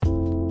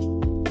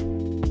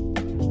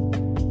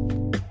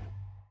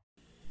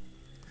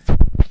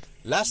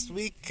Last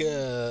week,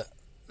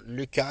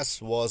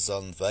 Lucas was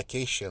on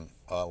vacation.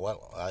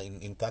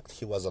 In fact,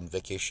 he was on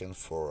vacation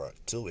for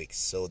 2 weeks.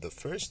 So the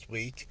first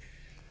week,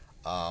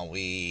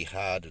 we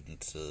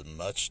hadn't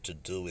much to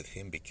do with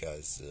him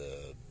because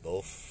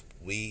both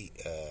my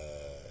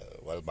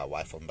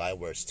wife and I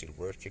were still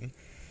working,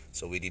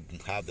 so we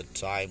didn't have the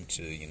time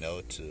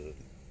to,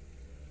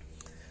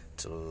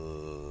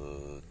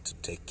 to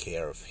take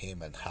care of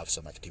him and have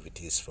some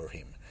activities for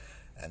him.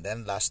 And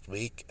then last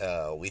week,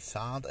 we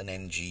found an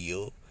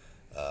NGO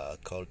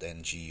called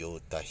NGO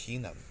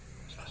Tahinam,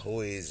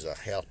 who is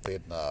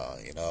helping,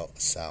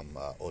 some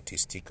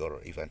autistic or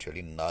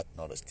eventually not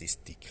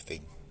autistic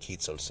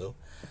kids also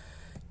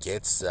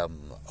get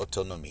some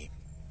autonomy.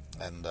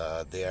 And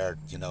they are,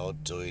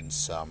 doing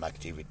some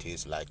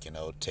activities like,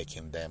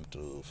 taking them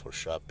to for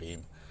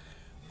shopping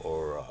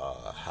or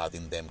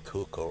having them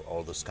cook or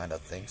all those kind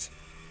of things.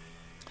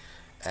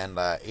 And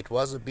it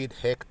was a bit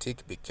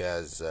hectic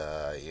because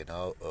I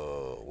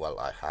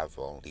have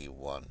only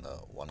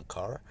one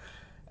car,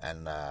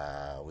 and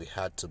we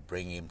had to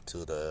bring him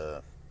to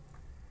that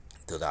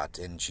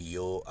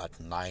NGO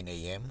at 9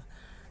 a.m.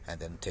 and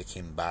then take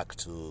him back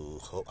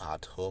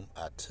at home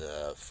at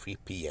 3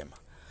 p.m.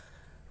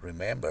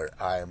 Remember,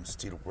 I am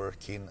still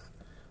working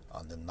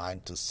on the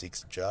 9 to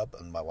 6 job,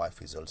 and my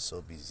wife is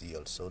also busy,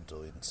 also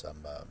doing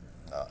some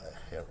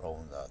her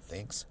own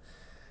things.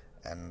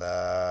 And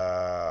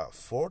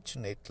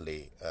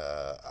fortunately,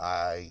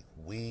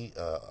 we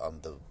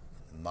on the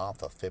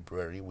month of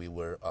February we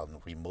were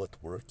on remote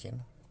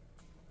working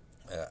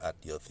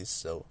at the office,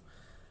 so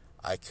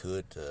I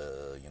could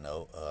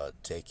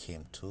take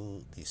him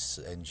to this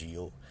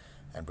NGO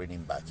and bring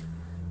him back.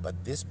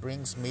 But this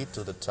brings me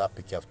to the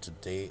topic of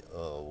today,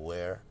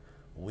 where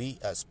we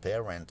as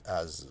parents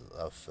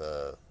of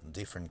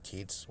different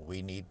kids,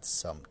 we need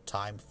some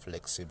time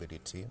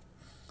flexibility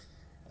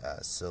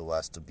so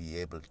as to be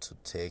able to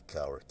take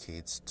our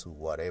kids to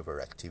whatever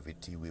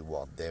activity we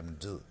want them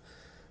to do.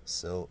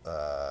 So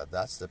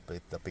that's the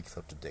topic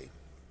for today.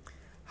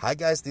 Hi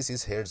guys, this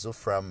is Herzo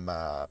from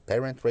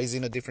Parent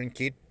Raising a Different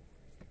Kid,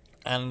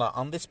 and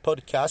on this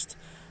podcast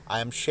I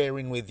am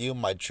sharing with you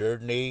my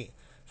journey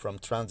from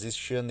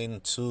transition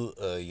into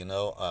a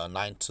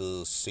 9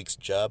 to 6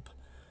 job,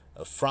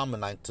 from a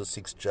 9 to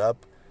 6 job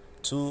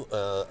to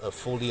a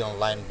fully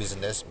online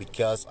business,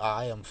 because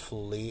I am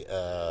fully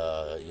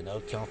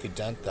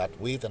confident that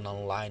with an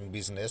online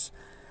business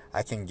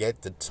I can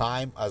get the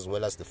time as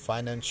well as the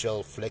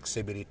financial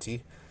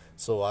flexibility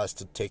so as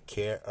to take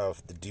care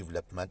of the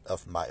development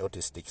of my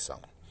autistic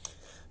son.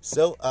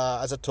 So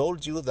as I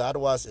told you, that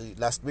was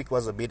last week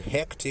was a bit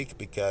hectic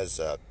because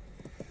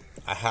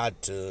I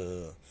had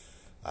to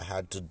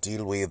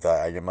deal with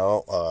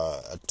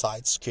a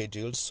tight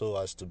schedule so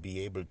as to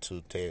be able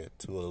to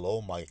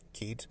allow my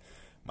kid,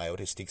 my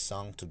autistic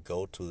son, to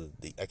go to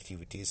the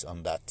activities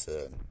on that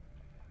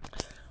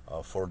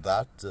for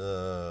that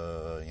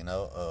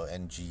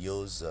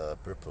NGO's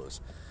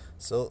purpose.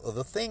 So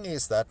the thing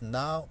is that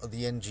now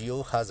the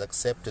NGO has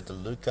accepted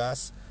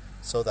Lucas,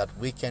 so that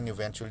we can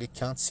eventually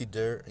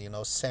consider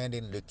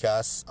sending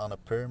Lucas on a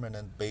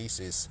permanent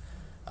basis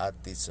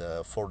at this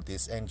for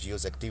these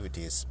NGO's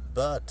activities.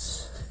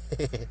 But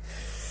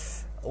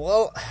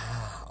well,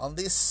 on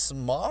this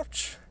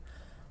March,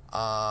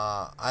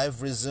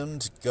 I've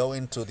resumed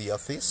going to the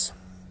office,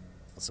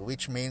 so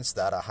which means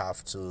that I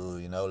have to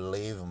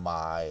leave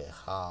my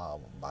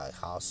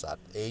house at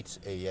 8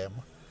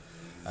 a.m.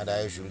 and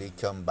I usually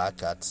come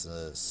back at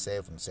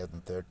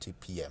 7:30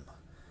 p.m.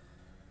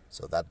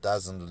 So that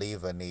doesn't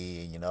leave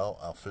any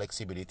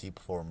flexibility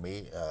for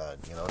me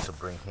to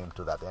bring him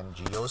to that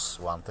NGOs.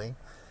 One thing,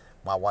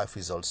 my wife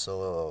is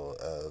also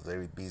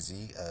very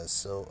busy,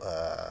 so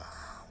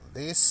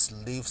this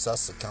leaves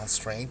us a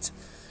constraint,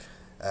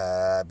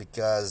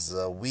 because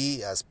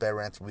we as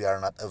parents, we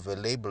are not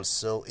available.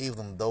 So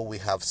even though we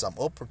have some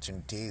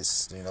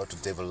opportunities to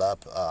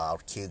develop our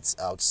kids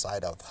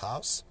outside of the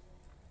house,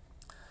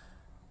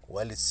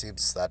 well, it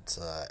seems that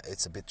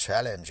it's a bit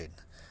challenging.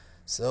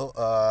 So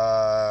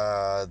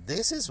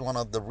this is one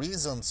of the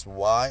reasons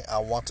why I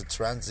want to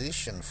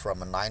transition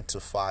from a 9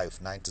 to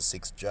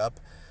 6 job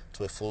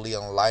to a fully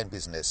online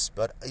business.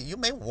 But you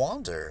may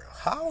wonder,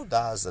 how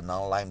does an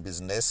online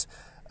business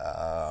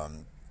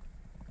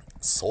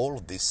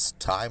solve these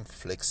time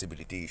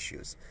flexibility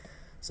issues?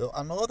 So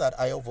I know that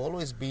I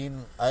always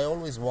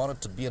wanted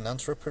to be an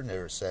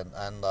entrepreneur,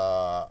 and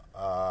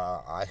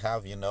I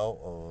have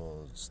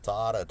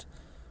started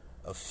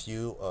a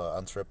few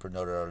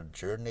entrepreneurial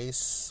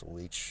journeys,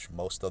 which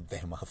most of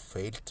them have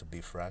failed, to be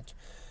frank.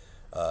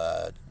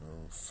 The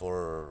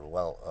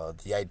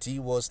idea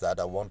was that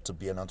I want to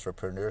be an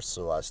entrepreneur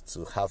so as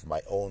to have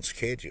my own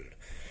schedule.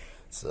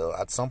 So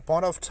at some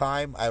point of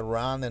time, I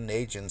ran an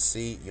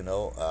agency, an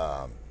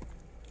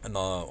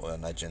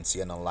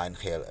online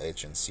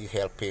agency,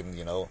 helping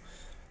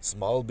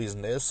small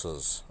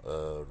businesses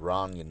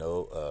run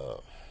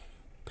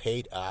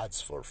paid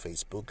ads for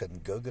Facebook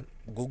and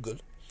Google.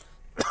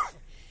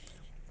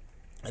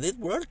 And it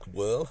worked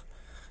well,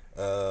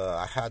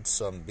 I had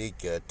some big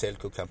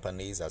telco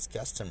companies as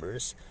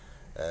customers,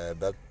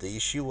 but the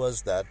issue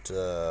was that,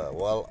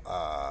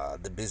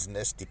 the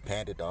business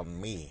depended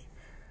on me,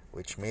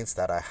 which means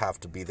that I have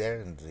to be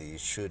there. And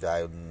should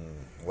I,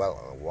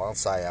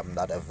 once I am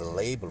not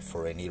available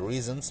for any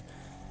reasons,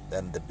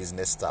 then the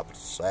business stopped.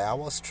 So I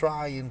was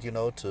trying,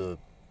 to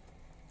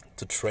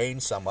train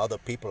some other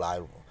people.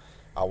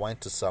 I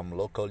went to some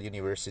local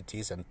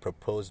universities and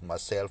proposed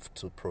myself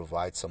to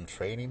provide some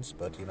trainings,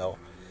 but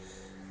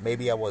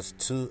maybe I was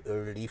too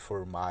early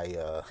for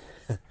my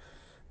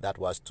that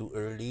was too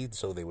early,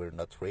 so they were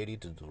not ready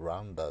to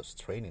run those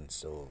trainings.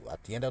 So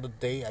at the end of the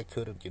day, I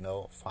couldn't,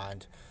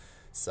 find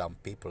some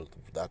people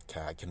that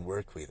I can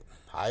work with.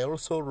 I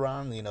also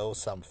run,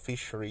 some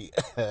fishery.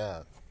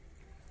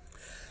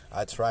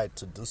 I tried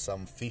to do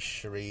some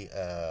fishery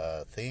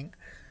thing,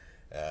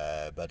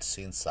 but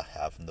since I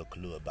have no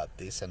clue about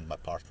this and my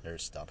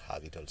partners don't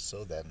have it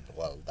also, then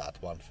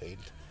that one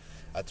failed.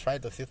 I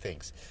tried a few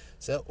things.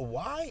 So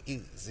why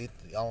is it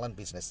online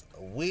business?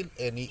 Will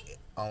any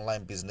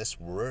online business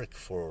work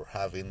for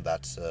having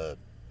that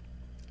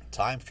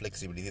time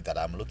flexibility that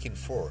I'm looking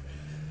for?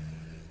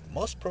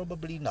 Most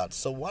probably not.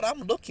 So what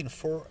I'm looking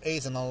for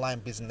is an online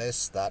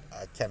business that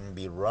can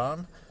be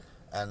run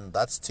and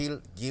that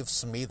still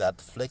gives me that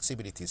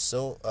flexibility.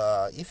 So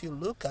if you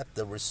look at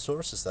the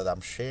resources that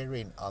I'm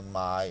sharing on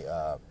my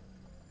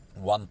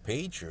one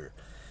pager,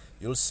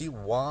 you'll see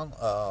one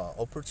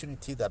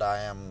opportunity that I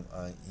am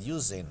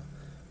using,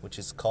 which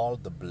is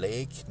called the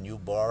Blake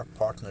Newbar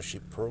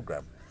Partnership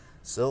Program.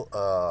 So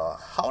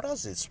how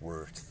does this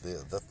work?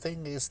 The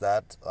thing is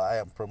that I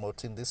am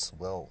promoting this.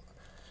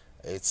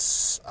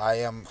 I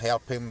am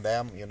helping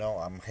them.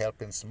 I'm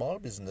helping small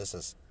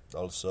businesses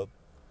also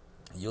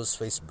use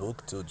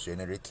Facebook to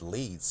generate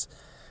leads.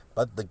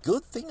 But the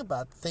good thing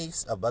about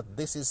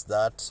this is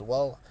that,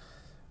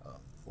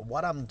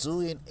 what I'm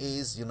doing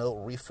is,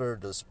 refer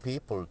those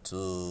people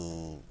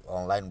to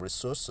online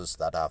resources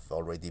that have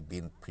already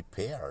been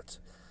prepared,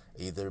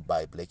 either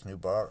by Blake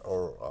Newbar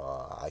or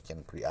I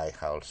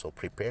also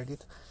prepared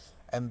it,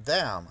 and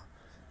then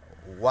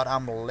what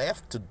I'm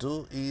left to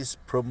do is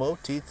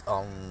promote it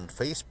on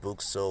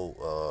Facebook.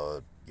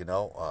 So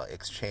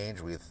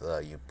exchange with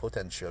your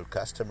potential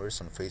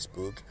customers on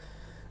Facebook.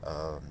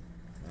 Um,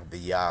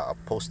 via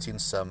posting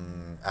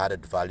some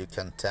added value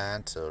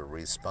content,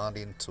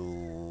 responding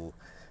to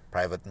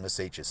private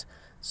messages.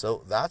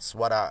 So that's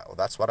what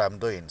I'm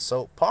doing.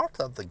 So part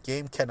of the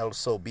game can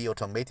also be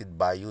automated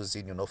by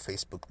using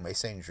Facebook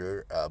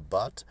Messenger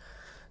bot.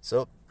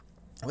 So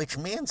which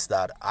means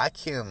that I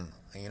can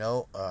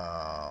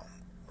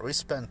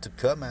respond to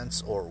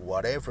comments or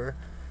whatever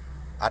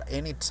at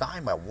any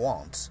time I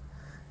want.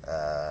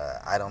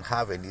 I don't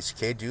have any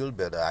schedule,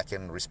 but I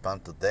can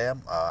respond to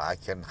them. I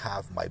can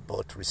have my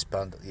bot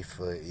respond if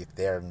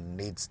there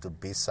needs to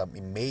be some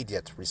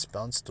immediate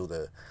response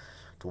to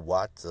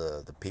what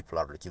the people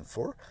are looking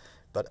for.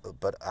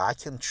 But I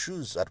can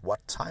choose at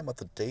what time of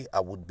the day I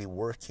would be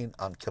working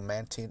on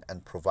commenting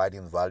and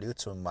providing value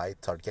to my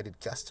targeted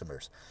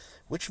customers,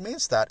 which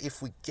means that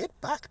if we get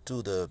back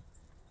to the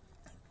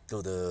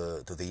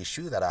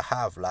issue that I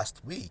have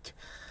last week,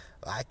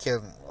 I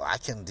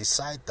can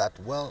decide that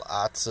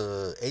at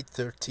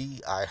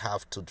 8:30 I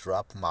have to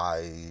drop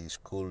my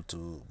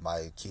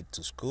kid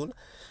to school.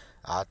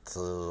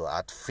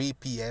 At 3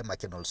 p.m. I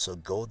can also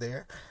go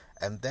there,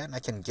 and then I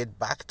can get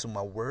back to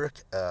my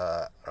work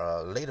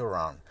later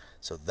on.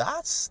 So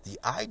that's the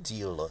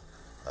ideal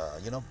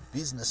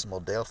business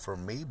model for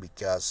me,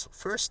 because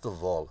first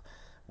of all,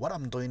 what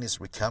I'm doing is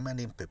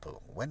recommending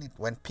people.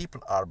 When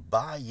people are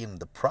buying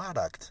the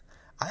product,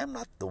 I am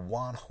not the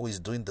one who is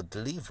doing the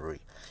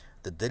delivery.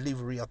 The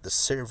delivery of the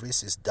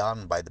service is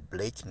done by the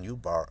Blake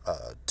Newbar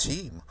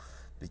team,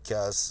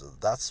 because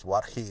that's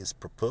what he is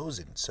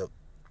proposing. So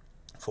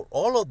for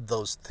all of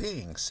those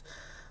things,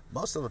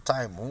 most of the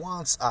time,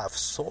 once I've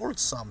sold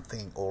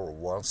something or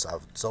once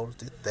I've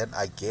sold it, then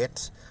I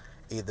get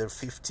either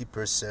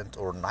 50%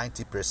 or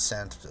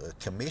 90%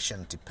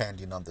 commission,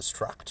 depending on the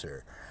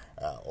structure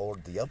or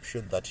the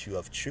option that you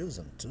have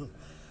chosen to.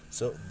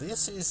 So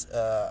this is,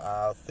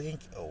 I think,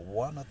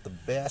 one of the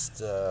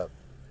best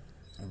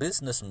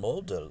business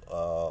model,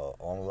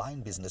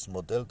 online business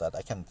model that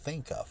I can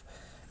think of.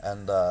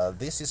 And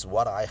this is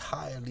what I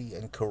highly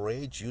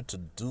encourage you to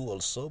do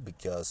also,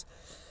 because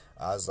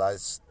as I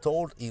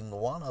told in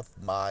one of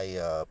my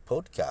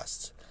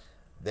podcasts,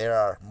 there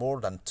are more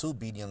than 2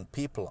 billion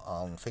people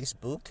on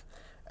Facebook,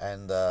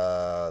 and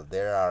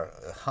there are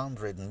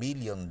 100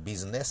 million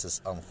businesses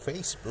on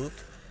Facebook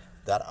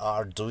that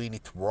are doing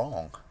it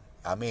wrong.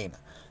 I mean,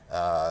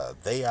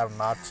 they are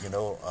not,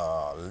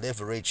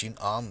 leveraging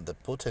on the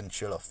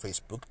potential of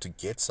Facebook to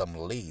get some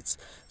leads.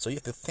 So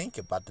if you think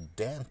about the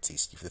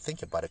dentist, if you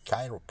think about a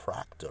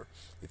chiropractor,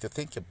 if you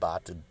think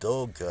about a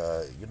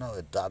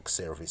a dog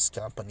service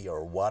company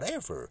or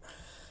whatever,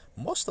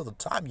 most of the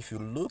time, if you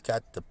look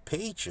at the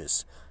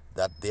pages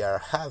that they are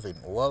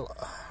having,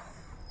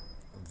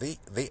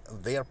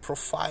 their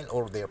profile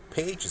or their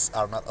pages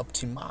are not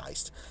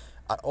optimized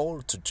at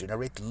all to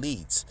generate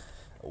leads.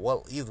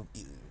 Well,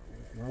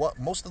 what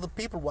most of the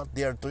people, what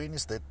they are doing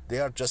is that they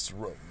are just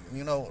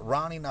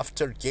running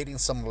after getting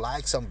some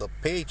likes on the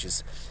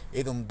pages,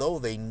 even though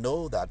they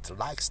know that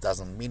likes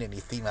doesn't mean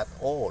anything at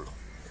all.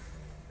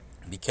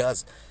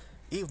 Because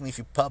even if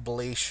you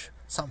publish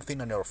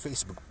something on your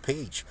Facebook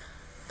page,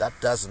 that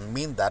doesn't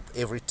mean that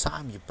every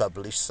time you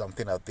publish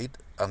something of it,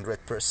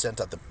 100%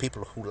 of the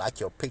people who like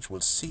your page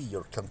will see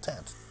your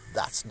content.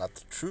 That's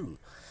not true.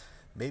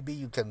 Maybe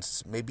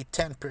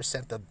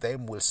 10% of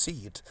them will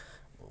see it,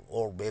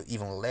 or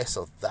even less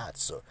of that.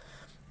 So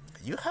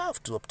you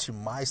have to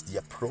optimize the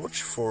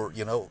approach for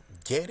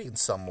getting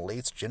some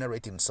leads,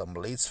 generating some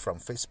leads from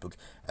Facebook,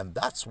 and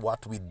that's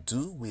what we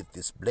do with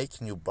this Blake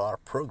Newbar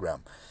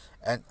program.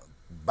 And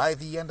at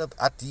the end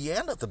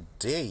of the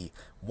day,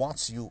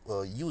 once you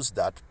use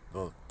that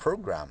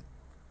program,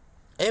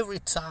 every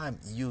time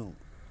you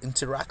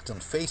interact on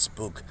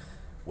Facebook,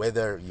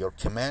 whether you're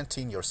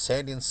commenting, you're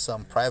sending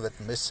some private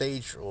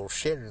message, or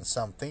sharing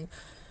something,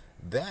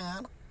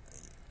 then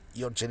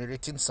you're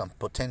generating some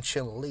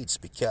potential leads,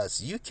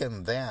 because you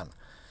can then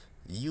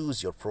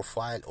use your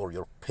profile or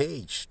your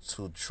page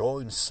to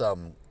join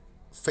some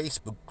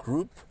Facebook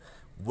group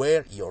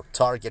where your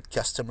target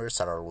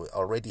customers are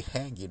already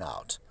hanging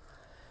out.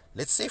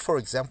 Let's say, for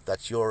example,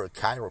 that you're a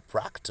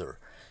chiropractor,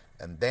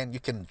 and then you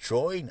can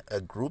join a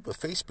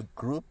Facebook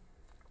group,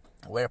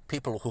 where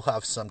people who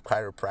have some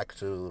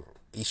chiropractor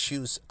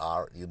issues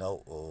are,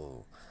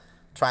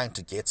 trying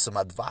to get some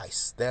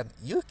advice. Then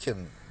you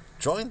can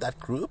join that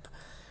group,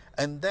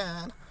 and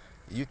then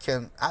you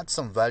can add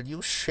some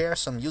value, share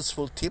some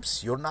useful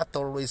tips. You're not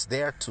always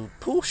there to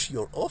push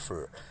your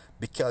offer,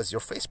 because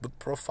your Facebook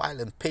profile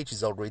and page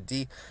is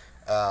already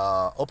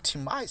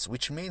optimized,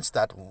 which means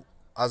that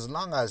as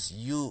long as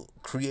you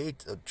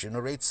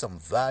generate some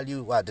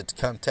value added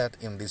content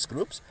in these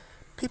groups,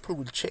 people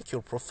will check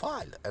your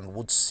profile and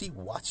would see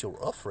what you're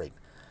offering,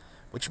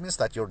 which means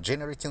that you're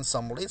generating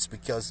some leads,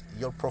 because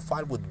your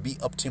profile would be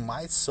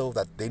optimized so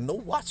that they know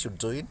what you're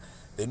doing,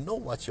 they know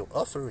what your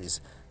offer is.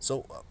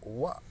 So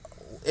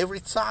every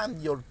time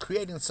you're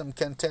creating some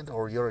content,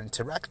 or you're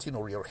interacting,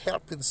 or you're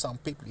helping some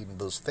people in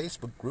those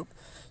Facebook group,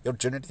 you're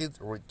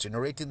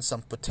generating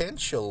some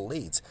potential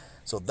leads.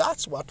 So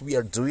that's what we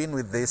are doing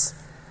with this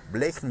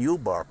Blake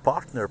Newbar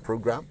partner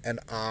program, and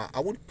I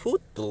will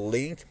put the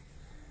link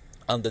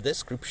on the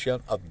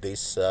description of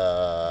this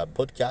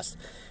podcast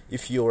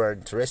if you are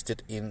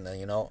interested in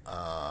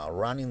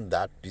running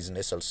that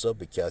business also,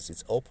 because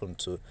it's open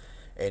to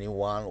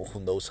anyone who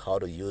knows how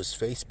to use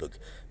Facebook,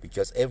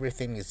 because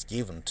everything is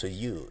given to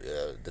you,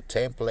 the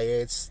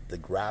templates, the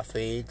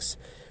graphics,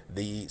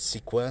 the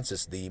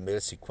sequences, the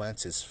email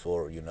sequences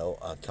for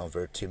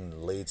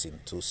converting leads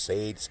into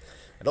sales,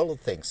 and all the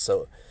things.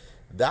 So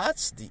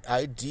that's the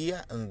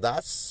idea, and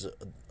that's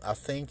I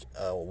think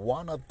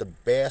one of the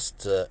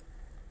best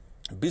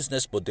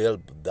business model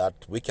that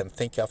we can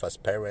think of as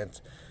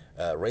parents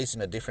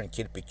raising a different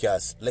kid,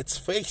 because let's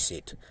face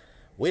it,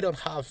 we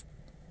don't have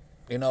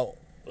a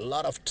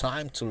lot of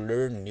time to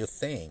learn new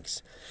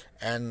things,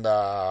 and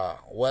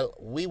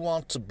we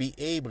want to be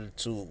able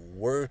to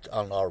work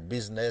on our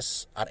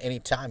business at any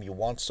time you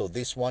want. So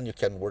this one, you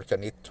can work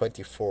on it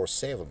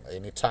 24/7.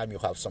 Anytime you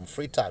have some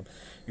free time,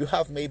 you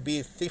have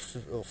maybe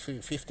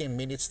 15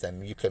 minutes,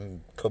 then you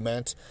can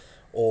comment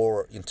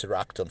or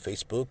interact on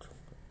Facebook,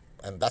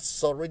 and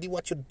that's already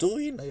what you're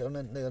doing on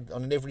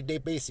an everyday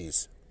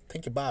basis.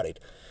 Think about it.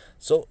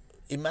 So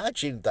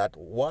imagine that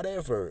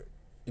whatever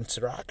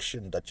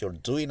interaction that you're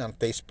doing on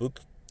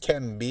Facebook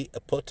can be a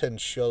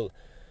potential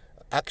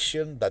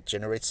action that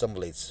generates some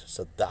leads.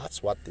 So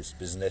that's what this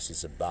business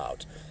is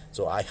about.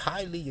 So I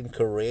highly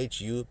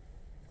encourage you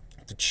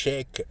to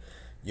check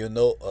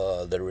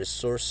the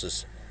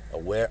resources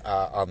where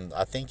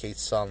I think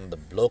it's on the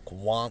block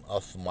 1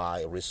 of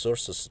my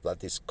resources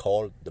that is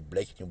called the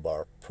Blake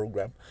Newbar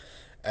program,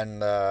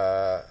 and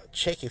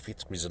check if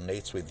it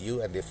resonates with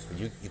you, and if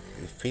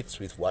it fits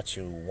with what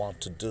you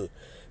want to do,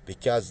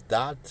 because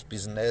that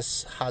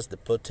business has the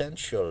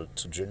potential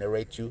to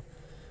generate you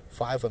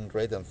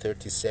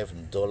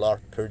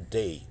 $537 per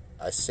day.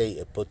 I say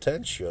a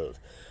potential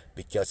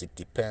because it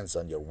depends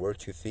on your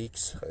work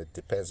ethics. It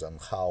depends on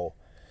how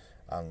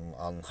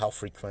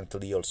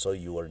frequently also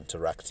you are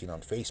interacting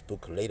on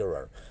Facebook later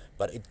on.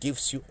 But it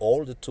gives you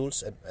all the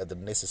tools and the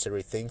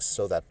necessary things,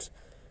 so that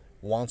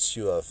once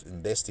you have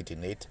invested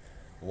in it,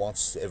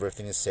 once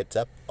everything is set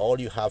up, all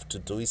you have to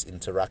do is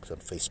interact on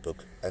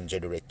Facebook and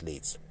generate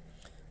leads.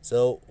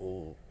 So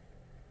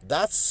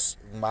that's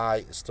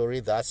my story.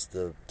 That's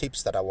the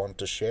tips that I want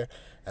to share,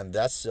 and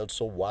that's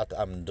also what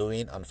I'm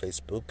doing on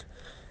Facebook.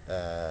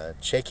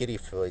 Check it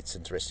if it's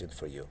interesting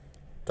for you.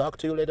 Talk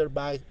to you later.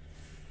 Bye.